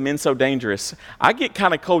praise of men so dangerous? I get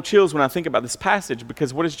kind of cold chills when I think about this passage,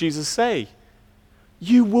 because what does Jesus say?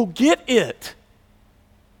 You will get it.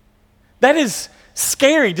 That is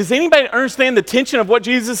scary. Does anybody understand the tension of what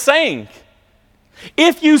Jesus is saying?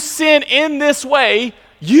 If you sin in this way,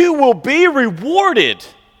 you will be rewarded.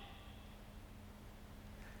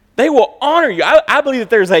 They will honor you. I believe that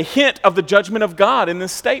there's a hint of the judgment of God in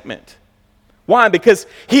this statement. Why? Because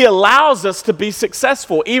He allows us to be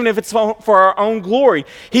successful, even if it's for our own glory.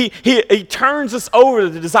 He turns us over to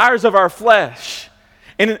the desires of our flesh.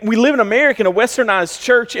 And we live in America, in a westernized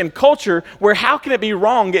church and culture, where how can it be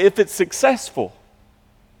wrong if it's successful?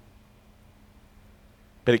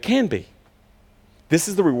 But it can be. This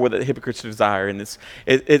is the reward that the hypocrites desire, and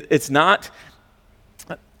it's not,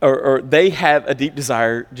 or they have a deep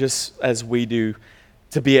desire, just as we do,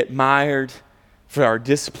 to be admired for our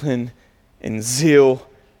discipline and zeal.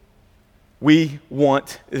 We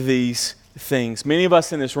want these things. Many of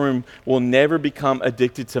us in this room will never become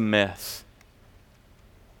addicted to meth.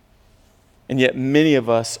 And yet many of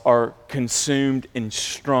us are consumed and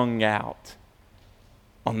strung out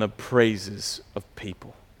on the praises of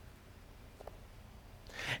people.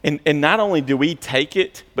 And not only do we take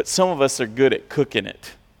it, but some of us are good at cooking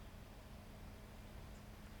it.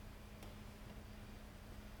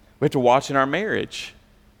 We have to watch in our marriage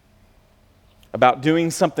about doing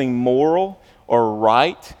something moral or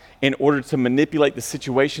right in order to manipulate the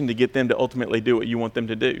situation to get them to ultimately do what you want them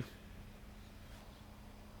to do.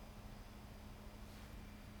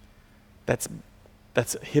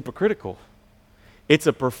 That's hypocritical. It's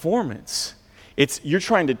a performance. You're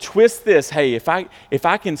trying to twist this. Hey, if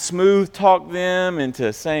I can smooth talk them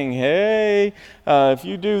into saying, hey, if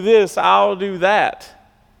you do this, I'll do that.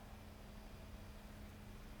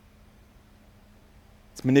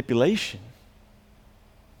 It's manipulation.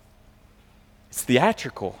 It's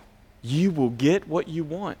theatrical. You will get what you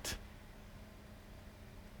want.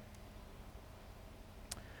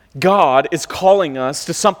 God is calling us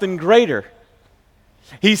to something greater.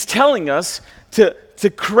 He's telling us to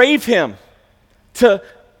crave Him, to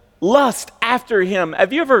lust after Him.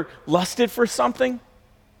 Have you ever lusted for something?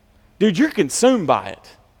 Dude, you're consumed by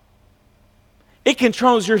it. It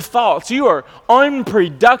controls your thoughts. You are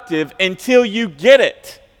unproductive until you get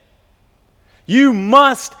it. You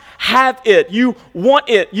must have it. You want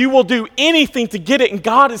it. You will do anything to get it. And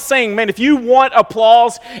God is saying, man, if you want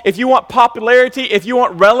applause, if you want popularity, if you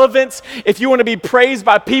want relevance, if you want to be praised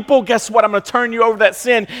by people, guess what? I'm going to turn you over that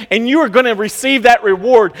sin, and you are going to receive that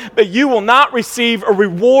reward. But you will not receive a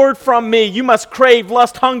reward from me. You must crave,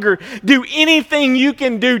 lust, hunger. Do anything you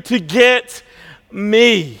can do to get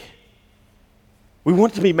me. We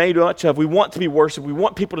want to be made much of. We want to be worshiped. We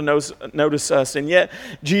want people to notice us. And yet,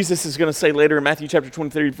 Jesus is going to say later in Matthew chapter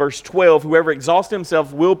 23, verse 12, whoever exalts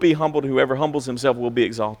himself will be humbled. Whoever humbles himself will be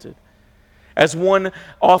exalted. As one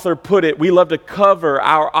author put it, we love to cover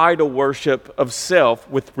our idol worship of self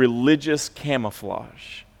with religious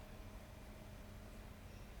camouflage.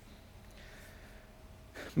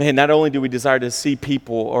 Man, not only do we desire to see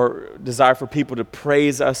people or desire for people to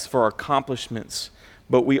praise us for our accomplishments,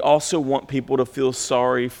 but we also want people to feel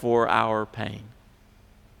sorry for our pain.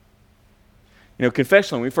 You know,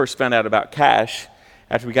 confessionally, when we first found out about Cash,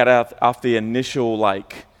 after we got off the initial, and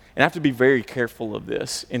I have to be very careful of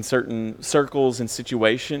this in certain circles and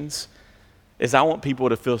situations, is I want people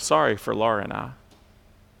to feel sorry for Laura and I.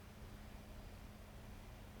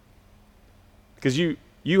 Because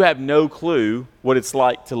you have no clue what it's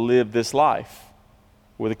like to live this life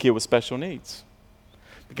with a kid with special needs.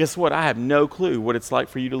 But guess what? I have no clue what it's like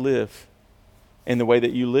for you to live in the way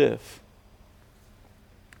that you live.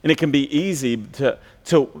 And it can be easy to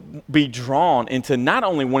be drawn into not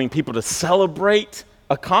only wanting people to celebrate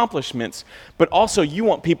accomplishments, but also you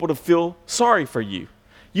want people to feel sorry for you.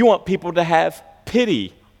 You want people to have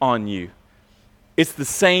pity on you. It's the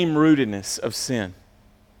same rootedness of sin.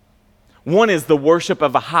 One is the worship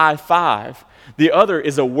of a high five. The other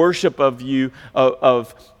is a worship of you,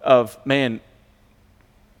 man,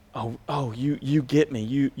 you get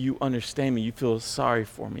me. You understand me. You feel sorry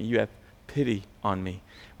for me. You have pity on me,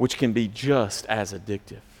 which can be just as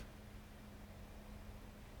addictive.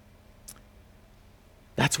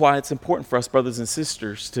 That's why it's important for us, brothers and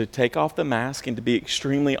sisters, to take off the mask and to be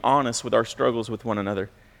extremely honest with our struggles with one another.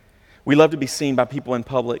 We love to be seen by people in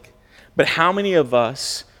public, but how many of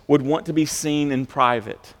us would want to be seen in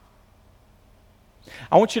private?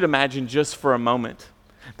 I want you to imagine just for a moment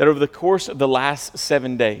that over the course of the last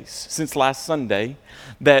 7 days, since last Sunday,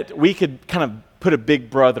 that we could kind of put a big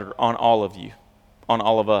brother on all of you, on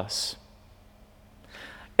all of us.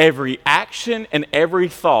 Every action and every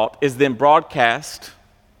thought is then broadcast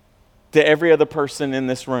to every other person in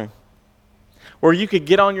this room. Where you could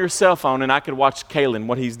get on your cell phone and I could watch Kalen,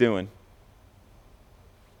 what he's doing,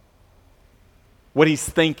 what he's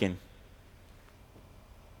thinking.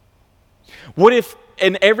 What if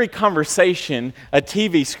in every conversation, a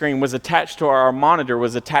TV screen was attached to our monitor,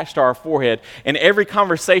 was attached to our forehead, and every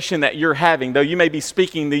conversation that you're having, though you may be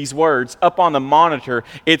speaking these words, up on the monitor,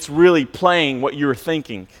 it's really playing what you're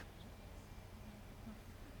thinking.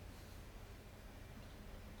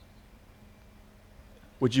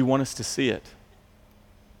 Would you want us to see it?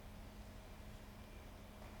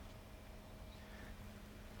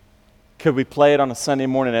 Could we play it on a Sunday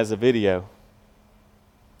morning as a video?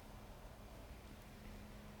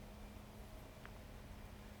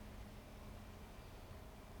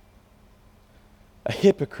 A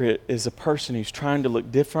hypocrite is a person who's trying to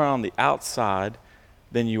look different on the outside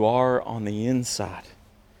than you are on the inside.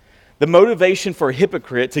 The motivation for a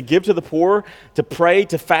hypocrite to give to the poor, to pray,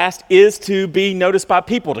 to fast, is to be noticed by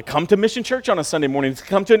people, to come to Mission Church on a Sunday morning, to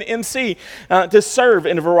come to an MC, to serve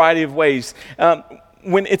in a variety of ways.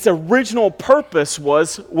 When its original purpose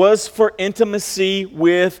was for intimacy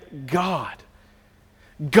with God.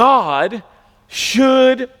 God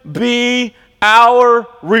should be our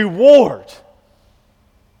reward.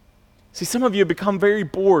 See, some of you have become very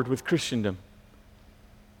bored with Christendom.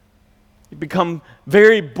 You've become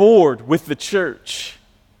very bored with the church.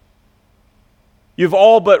 You've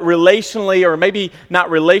all but relationally, or maybe not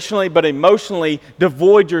relationally, but emotionally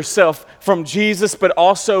devoid yourself from Jesus, but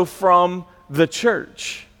also from the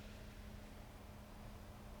church.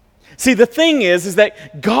 See, the thing is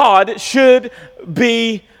that God should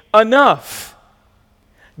be enough.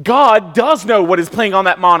 God does know what is playing on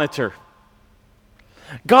that monitor.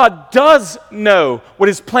 God does know what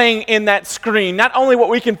is playing in that screen. Not only what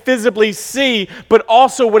we can visibly see, but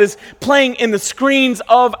also what is playing in the screens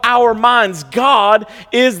of our minds. God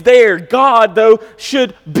is there. God, though,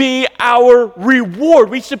 should be our reward.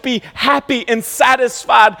 We should be happy and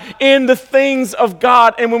satisfied in the things of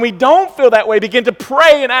God. And when we don't feel that way, begin to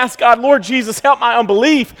pray and ask God, Lord Jesus, help my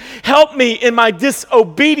unbelief. Help me in my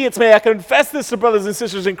disobedience. May I confess this to brothers and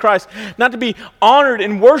sisters in Christ, not to be honored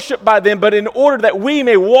and worshiped by them, but in order that we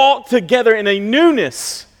may walk together in a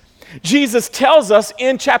newness. Jesus tells us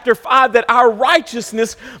in chapter 5 that our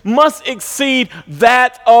righteousness must exceed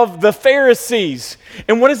that of the Pharisees.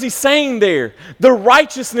 And what is he saying there? The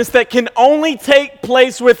righteousness that can only take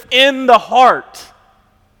place within the heart.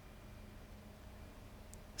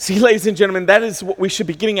 See, ladies and gentlemen, that is what we should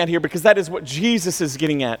be getting at here, because that is what Jesus is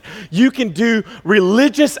getting at. You can do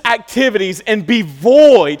religious activities and be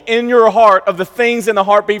void in your heart of the things in the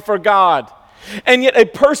heartbeat for God. And yet a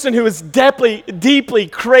person who is deeply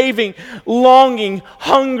craving, longing,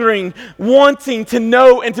 hungering, wanting to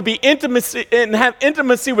know and to be intimacy and have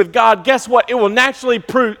intimacy with God, guess what? It will naturally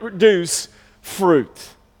produce fruit.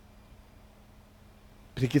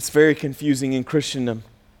 But it gets very confusing in Christendom.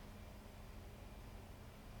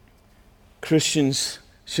 Christians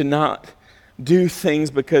should not do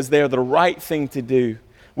things because they are the right thing to do.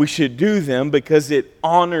 We should do them because it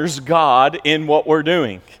honors God in what we're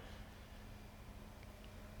doing.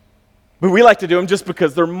 But we like to do them just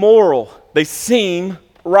because they're moral. They seem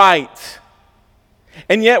right.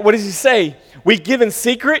 And yet, what does he say? We give in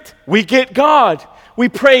secret, we get God. We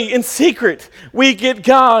pray in secret, we get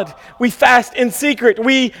God. We fast in secret,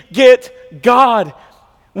 we get God.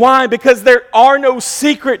 Why? Because there are no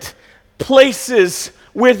secret places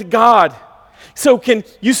with God. So can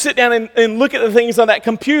you sit down and look at the things on that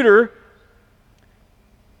computer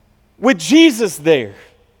with Jesus there?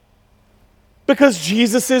 Because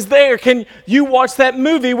Jesus is there. Can you watch that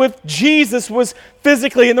movie with Jesus was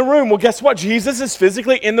physically in the room? Well, guess what? Jesus is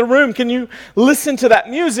physically in the room. Can you listen to that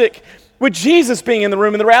music with Jesus being in the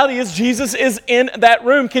room? And the reality is Jesus is in that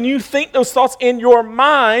room. Can you think those thoughts in your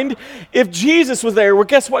mind if Jesus was there? Well,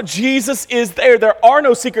 guess what? Jesus is there. There are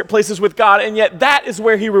no secret places with God, and yet that is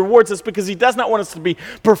where he rewards us, because he does not want us to be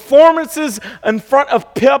performances in front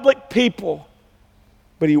of public people,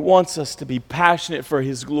 but he wants us to be passionate for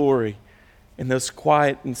his glory in those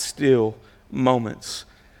quiet and still moments.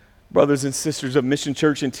 Brothers and sisters of Mission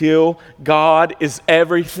Church, until God is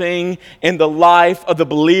everything in the life of the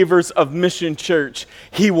believers of Mission Church,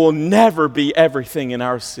 he will never be everything in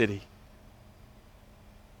our city.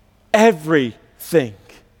 Everything.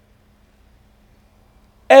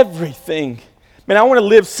 Everything. Man, I want to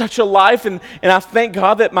live such a life, and I thank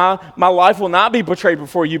God that my life will not be portrayed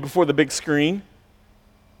before you, before the big screen.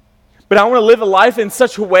 But I want to live a life in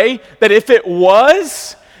such a way that if it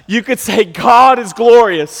was, you could say, God is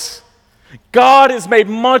glorious. God is made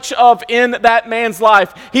much of in that man's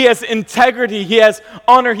life. He has integrity, he has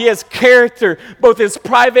honor, he has character. Both his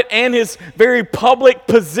private and his very public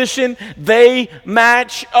position, they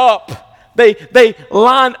match up. They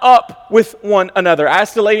line up with one another. I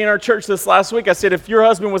asked a lady in our church this last week, I said, if your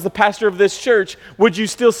husband was the pastor of this church, would you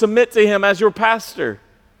still submit to him as your pastor?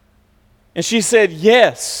 And she said,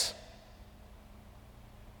 yes.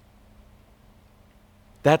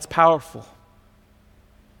 That's powerful.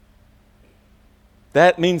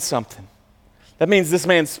 That means something. That means this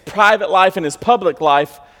man's private life and his public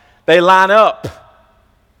life, they line up.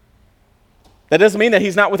 That doesn't mean that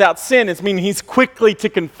he's not without sin. It means he's quickly to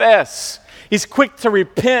confess. He's quick to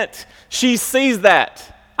repent. She sees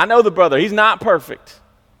that. I know the brother. He's not perfect.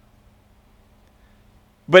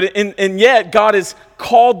 But and yet, God has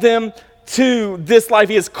called them to this life.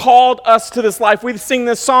 He has called us to this life. We sing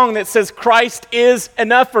this song that says, Christ is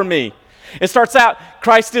enough for me. It starts out,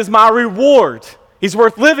 Christ is my reward. He's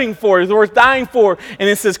worth living for. He's worth dying for. And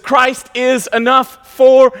it says, Christ is enough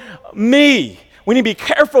for me. We need to be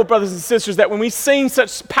careful, brothers and sisters, that when we sing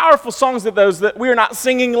such powerful songs as those, that we are not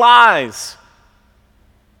singing lies.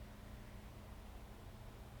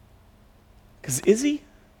 Because is he?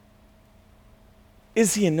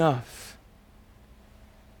 Is he enough?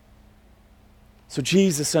 So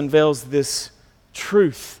Jesus unveils this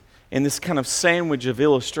truth in this kind of sandwich of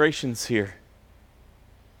illustrations here.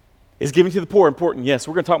 Is giving to the poor important? Yes,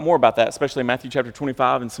 we're going to talk more about that, especially in Matthew chapter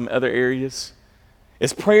 25 and some other areas.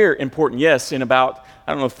 Is prayer important? Yes, in about,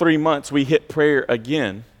 3 months, we hit prayer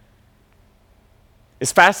again.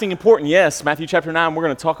 Is fasting important? Yes, Matthew chapter 9, we're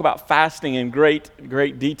going to talk about fasting in great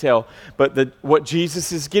detail. But what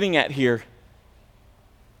Jesus is getting at here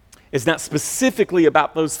is not specifically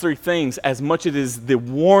about those 3 things as much as it is the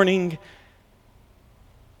warning,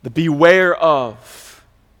 the beware of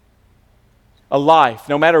a life,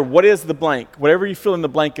 no matter what is the blank, whatever you fill in the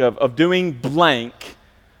blank of doing blank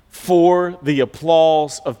for the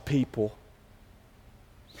applause of people.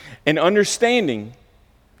 And understanding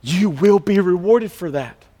you will be rewarded for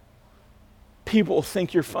that. People will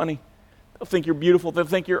think you're funny. They'll think you're beautiful. They'll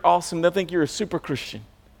think you're awesome. They'll think you're a super Christian.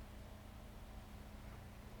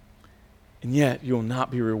 And yet, you will not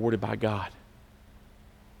be rewarded by God.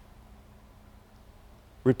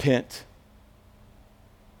 Repent.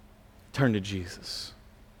 Turn to Jesus.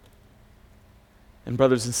 And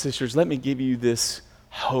brothers and sisters, let me give you this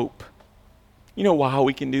hope. You know why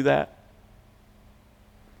we can do that?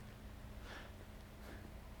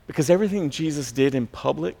 Because everything Jesus did in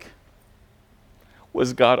public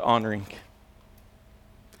was God honoring.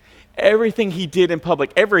 Everything he did in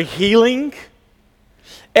public, every healing,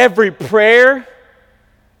 every prayer,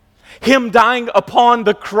 him dying upon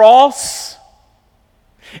the cross,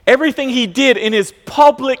 everything he did in his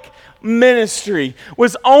public ministry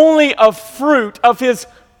was only a fruit of his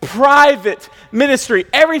private ministry.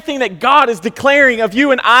 Everything that God is declaring of you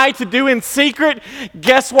and I to do in secret,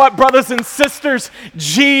 guess what, brothers and sisters?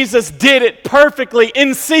 Jesus did it perfectly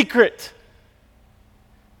in secret.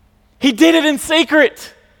 He did it in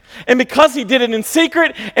secret. And because he did it in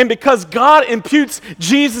secret, and because God imputes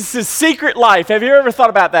Jesus' secret life, have you ever thought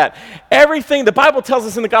about that? Everything, the Bible tells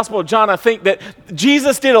us in the Gospel of John, I think, that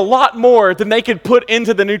Jesus did a lot more than they could put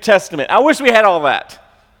into the New Testament. I wish we had all that.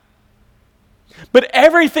 But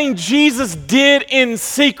everything Jesus did in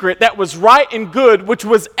secret that was right and good, which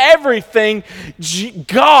was everything,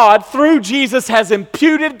 God, through Jesus, has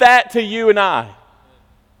imputed that to you and I.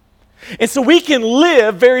 And so we can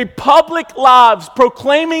live very public lives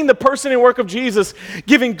proclaiming the person and work of Jesus,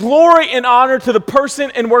 giving glory and honor to the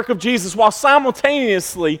person and work of Jesus, while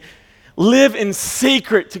simultaneously live in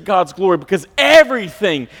secret to God's glory. Because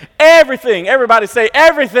everything, everybody say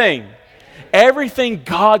everything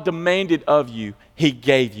God demanded of you, he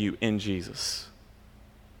gave you in Jesus.